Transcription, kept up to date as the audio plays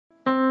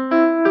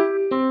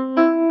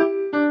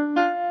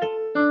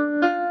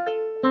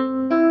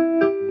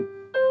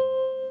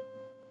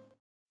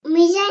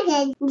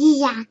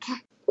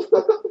Dizyaka.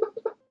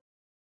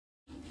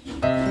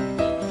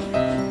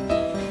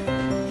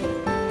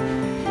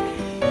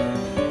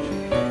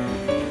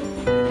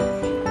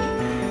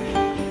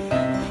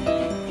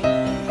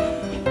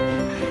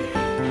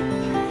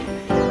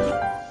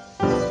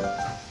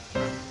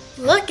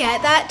 Look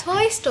at that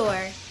toy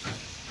store.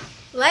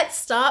 Let's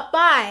stop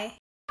by.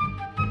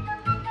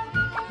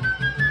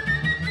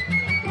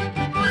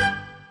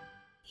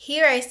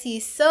 Here I see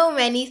so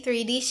many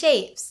 3D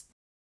shapes.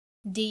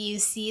 Do you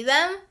see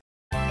them?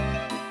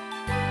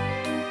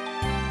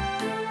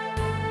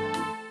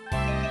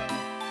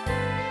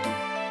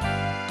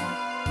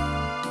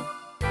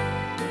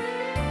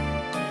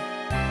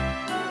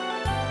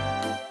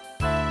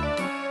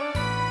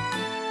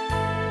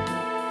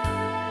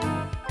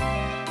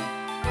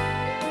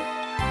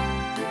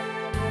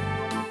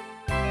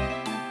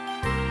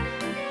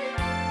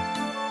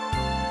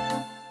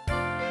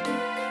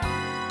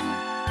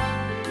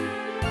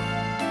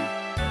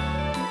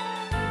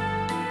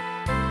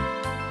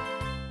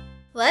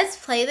 Let's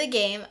play the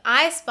game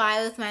I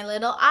Spy with my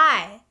little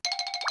eye.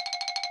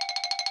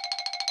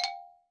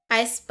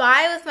 I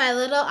spy with my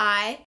little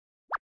eye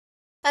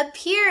a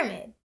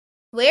pyramid.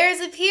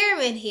 Where's a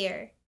pyramid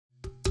here?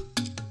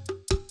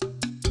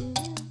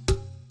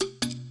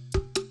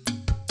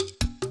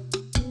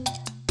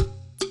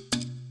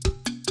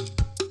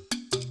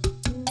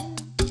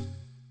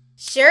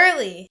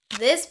 Surely,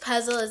 this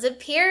puzzle is a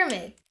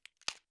pyramid.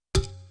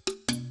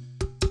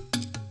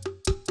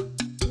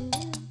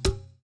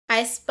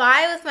 I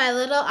spy with my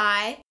little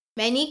eye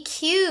many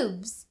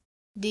cubes.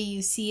 Do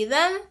you see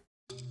them?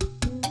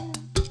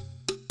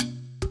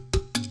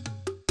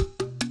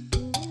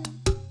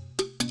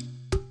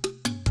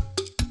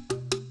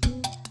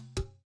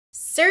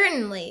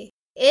 Certainly,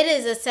 it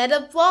is a set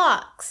of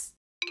blocks.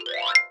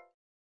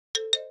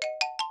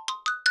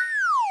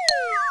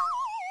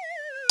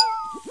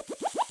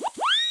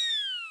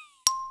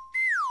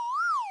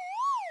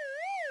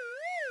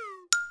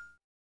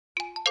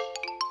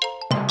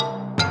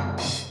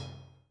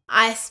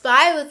 I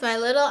spy with my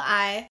little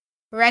eye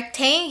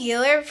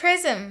rectangular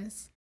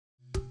prisms.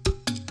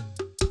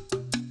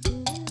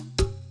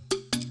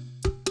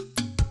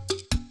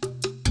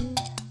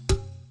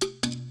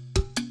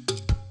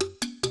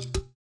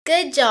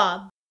 Good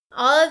job!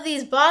 All of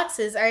these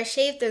boxes are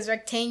shaped as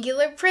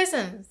rectangular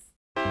prisms.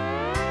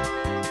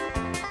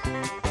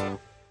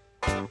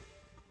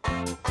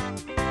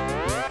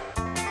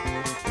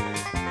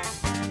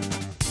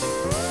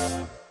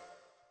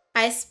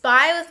 I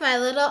spy with my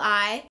little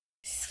eye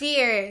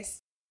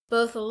spheres,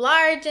 both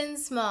large and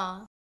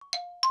small.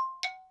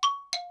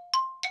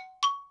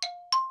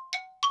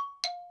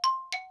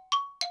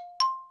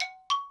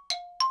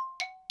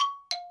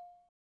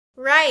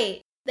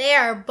 Right, they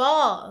are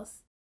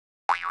balls.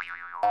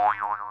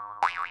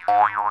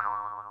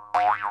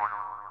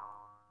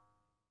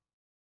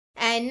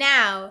 And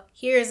now,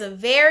 here's a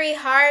very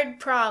hard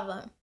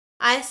problem.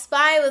 I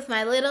spy with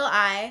my little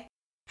eye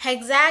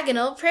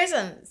hexagonal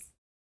prisms.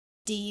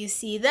 Do you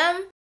see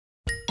them?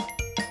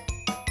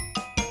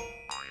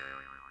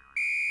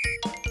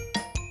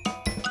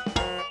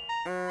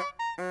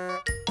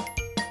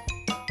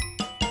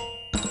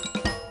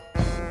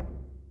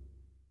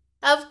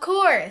 Of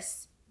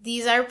course,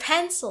 these are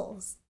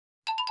pencils.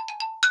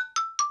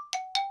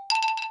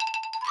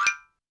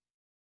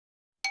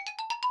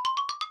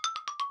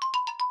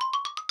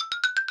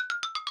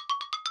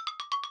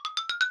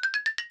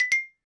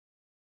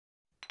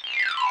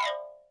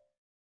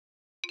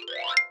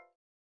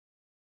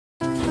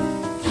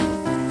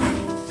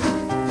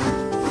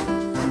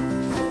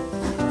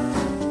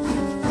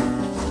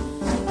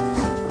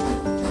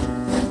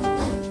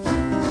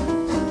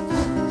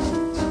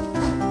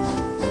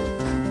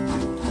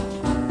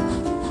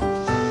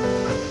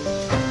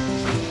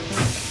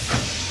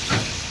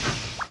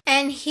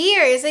 And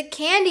here is a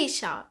candy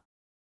shop.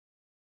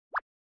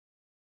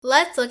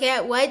 Let's look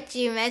at what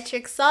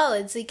geometric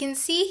solids we can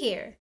see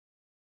here.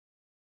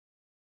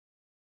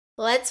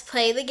 Let's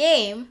play the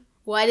game.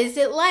 What is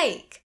it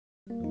like?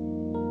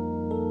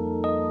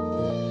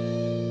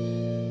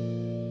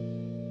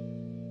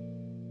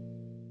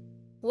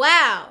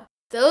 Wow,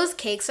 those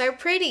cakes are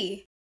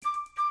pretty.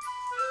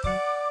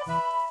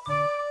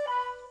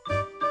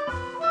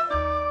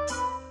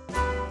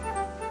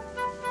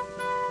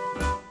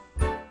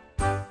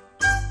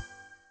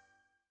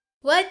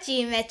 What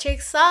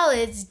geometric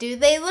solids do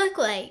they look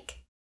like?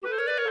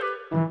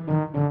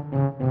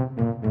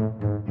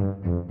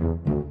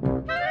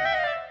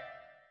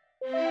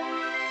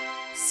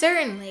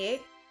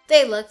 Certainly,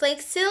 they look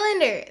like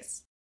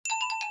cylinders.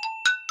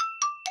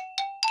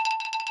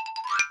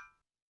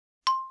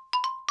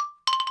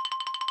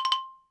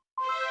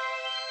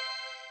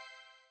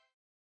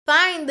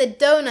 Find the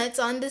donuts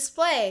on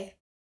display.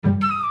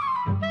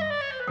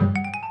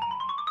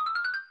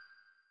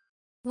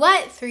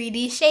 What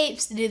 3D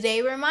shapes do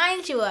they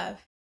remind you of?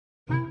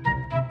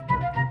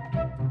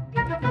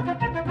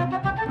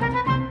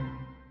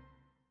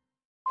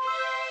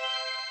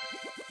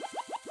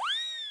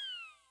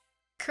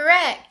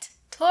 Correct,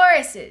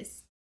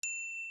 toruses.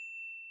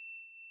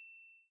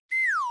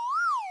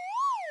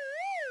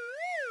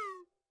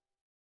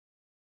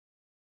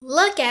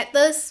 Look at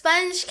those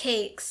sponge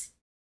cakes.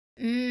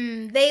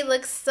 They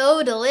look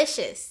so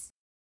delicious.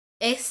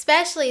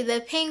 Especially the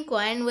pink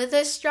one with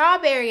a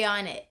strawberry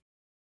on it.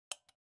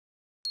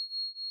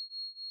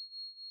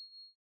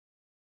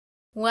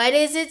 What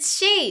is its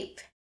shape?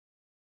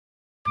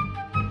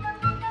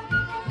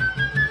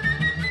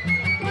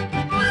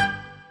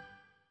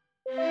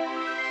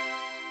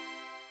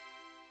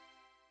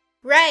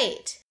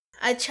 Right,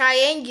 a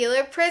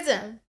triangular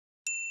prism.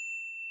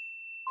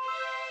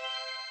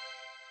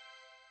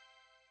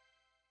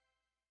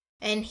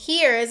 And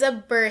here is a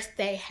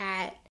birthday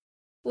hat.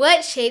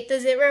 What shape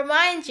does it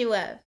remind you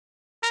of?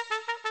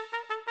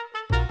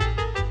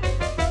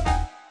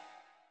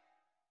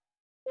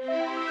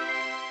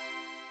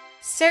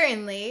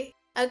 Certainly,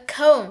 a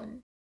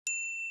cone.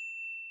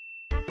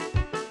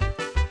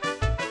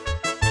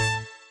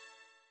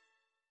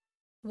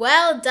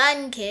 Well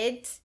done,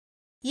 kids!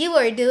 You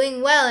are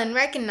doing well in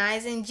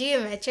recognizing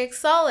geometric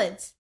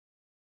solids.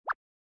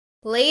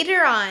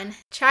 Later on,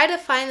 try to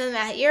find them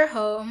at your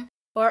home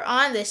or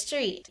on the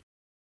street.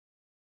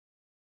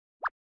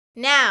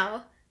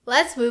 Now,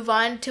 let's move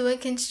on to a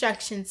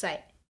construction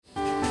site.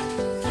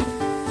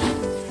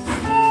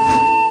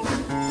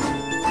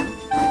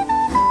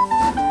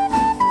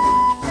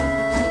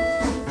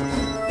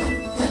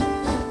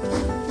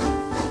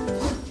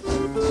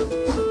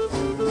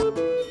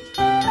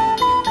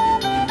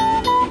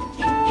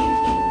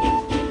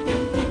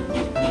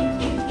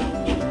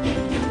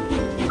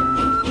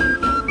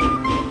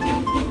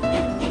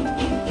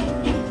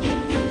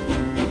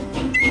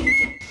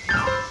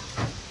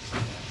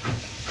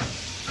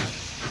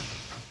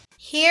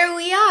 Here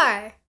we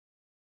are!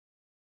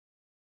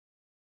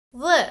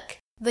 Look,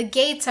 the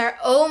gates are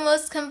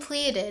almost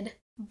completed,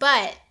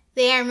 but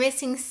they are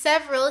missing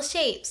several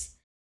shapes.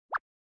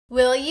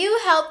 Will you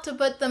help to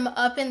put them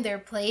up in their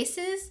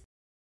places?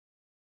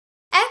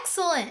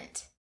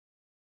 Excellent!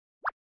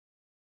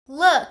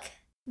 Look,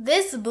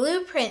 this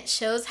blueprint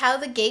shows how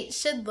the gate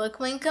should look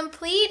when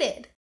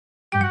completed.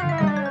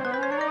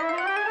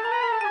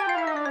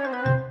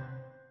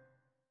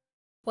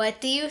 What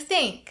do you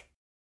think?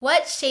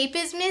 What shape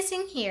is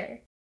missing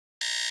here?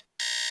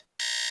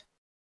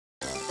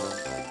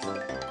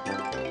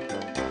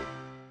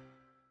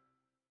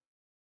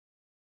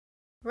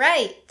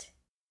 Right,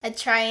 a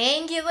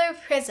triangular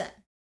prism.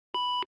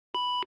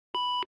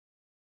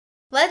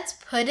 Let's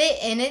put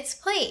it in its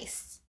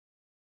place.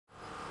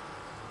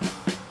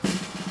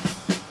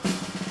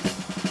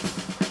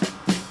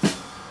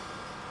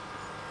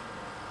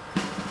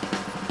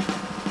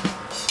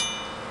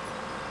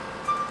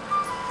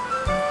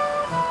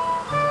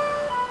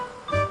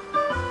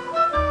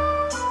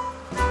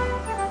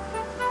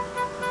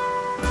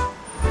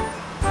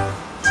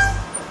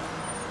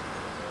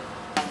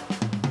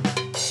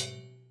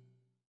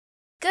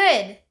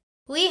 Good!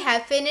 We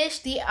have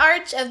finished the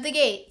arch of the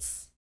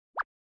gates.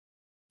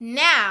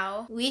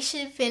 Now, we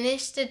should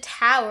finish the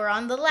tower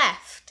on the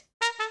left.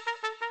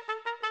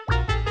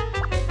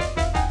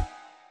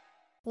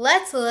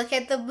 Let's look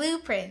at the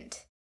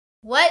blueprint.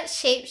 What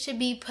shape should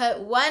be put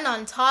one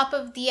on top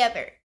of the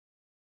other?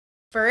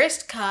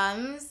 First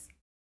comes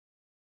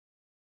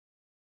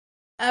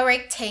a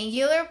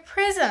rectangular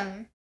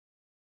prism.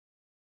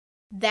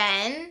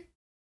 Then,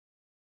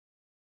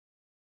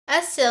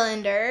 a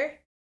cylinder,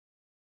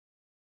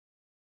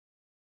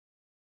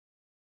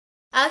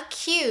 a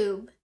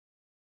cube,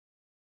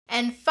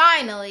 and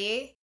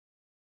finally,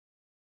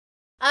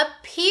 a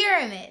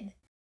pyramid.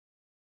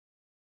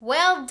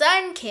 Well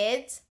done,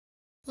 kids!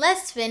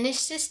 Let's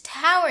finish this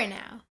tower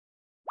now.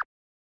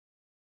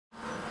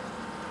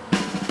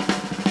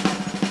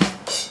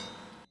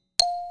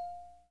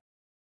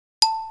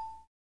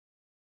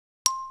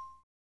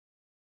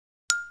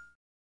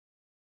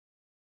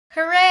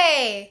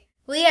 Hooray!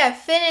 We have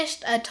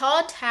finished a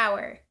tall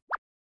tower.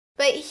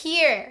 But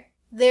here,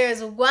 there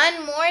is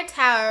one more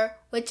tower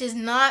which is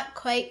not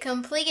quite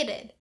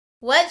completed.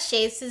 What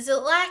shapes is it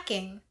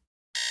lacking?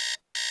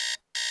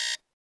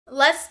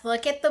 Let's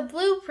look at the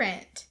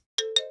blueprint.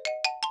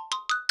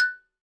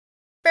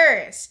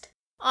 First,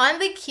 on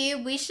the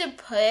cube we should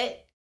put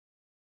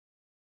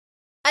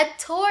a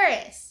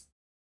torus.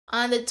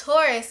 On the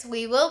torus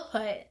we will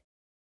put,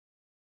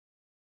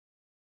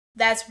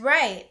 that's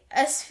right,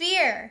 a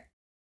sphere.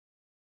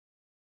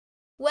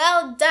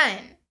 Well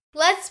done!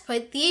 Let's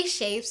put these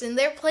shapes in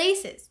their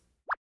places.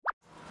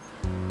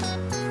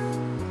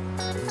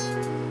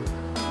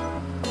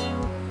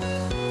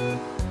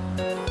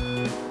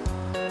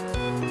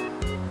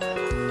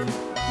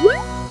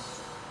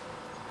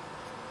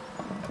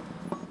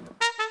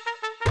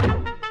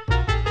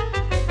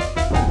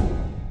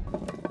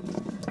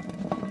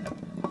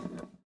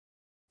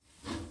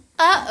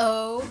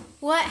 Uh-oh,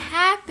 what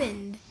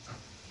happened?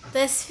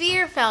 The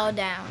sphere fell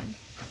down.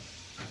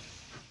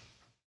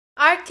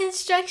 Our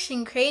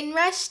construction crane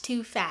rushed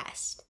too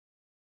fast.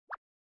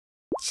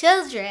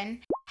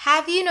 Children,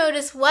 have you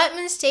noticed what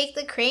mistake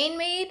the crane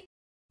made?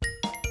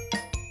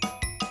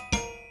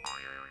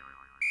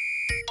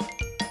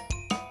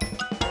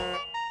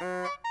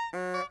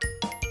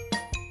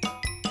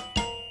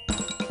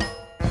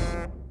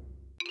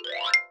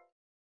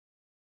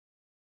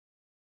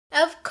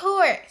 Of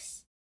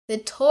course! The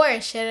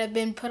torus should have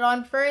been put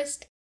on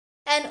first,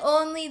 and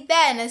only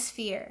then a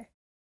sphere.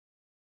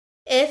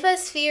 If a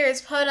sphere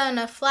is put on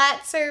a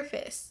flat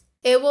surface,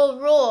 it will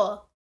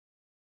roll,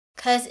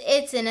 'cause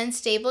it's an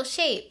unstable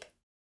shape.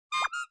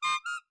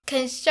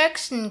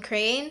 Construction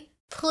crane,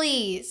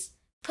 please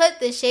put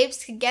the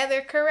shapes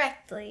together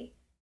correctly.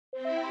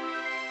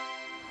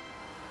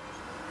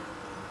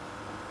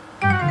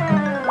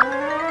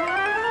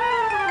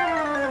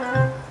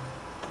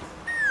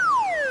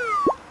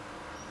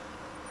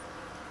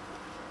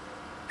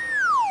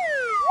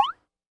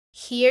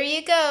 Here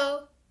you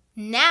go.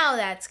 Now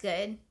that's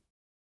good.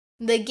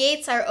 The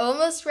gates are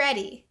almost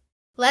ready.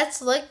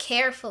 Let's look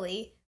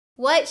carefully.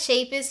 What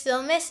shape is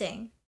still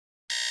missing?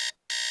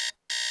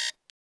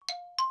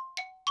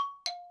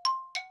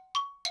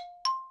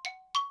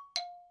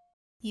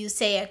 You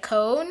say a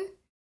cone?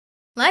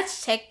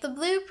 Let's check the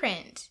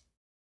blueprint.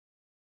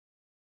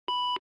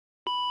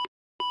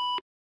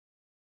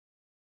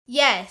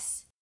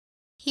 Yes,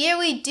 here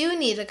we do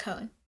need a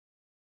cone.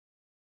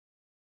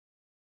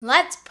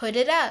 Let's put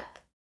it up.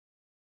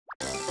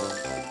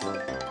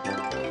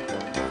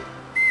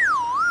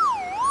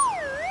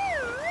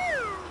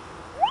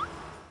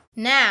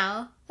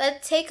 Now,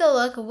 let's take a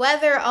look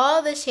whether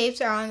all the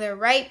shapes are on the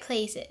right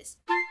places.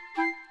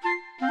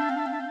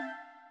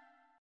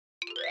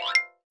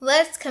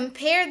 Let's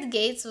compare the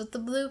gates with the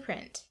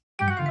blueprint.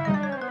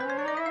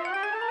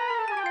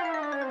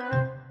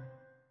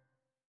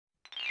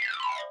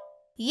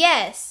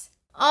 Yes,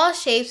 all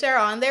shapes are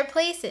on their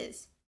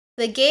places.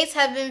 The gates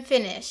have been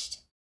finished.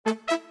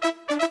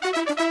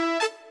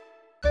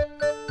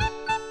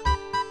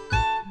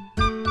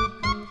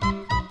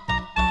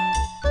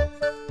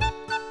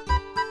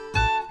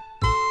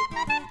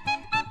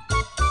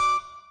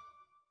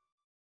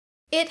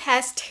 It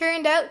has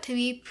turned out to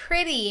be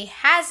pretty,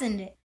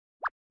 hasn't it?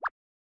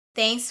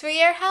 Thanks for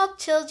your help,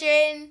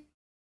 children.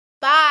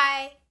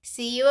 Bye.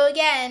 See you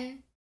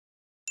again.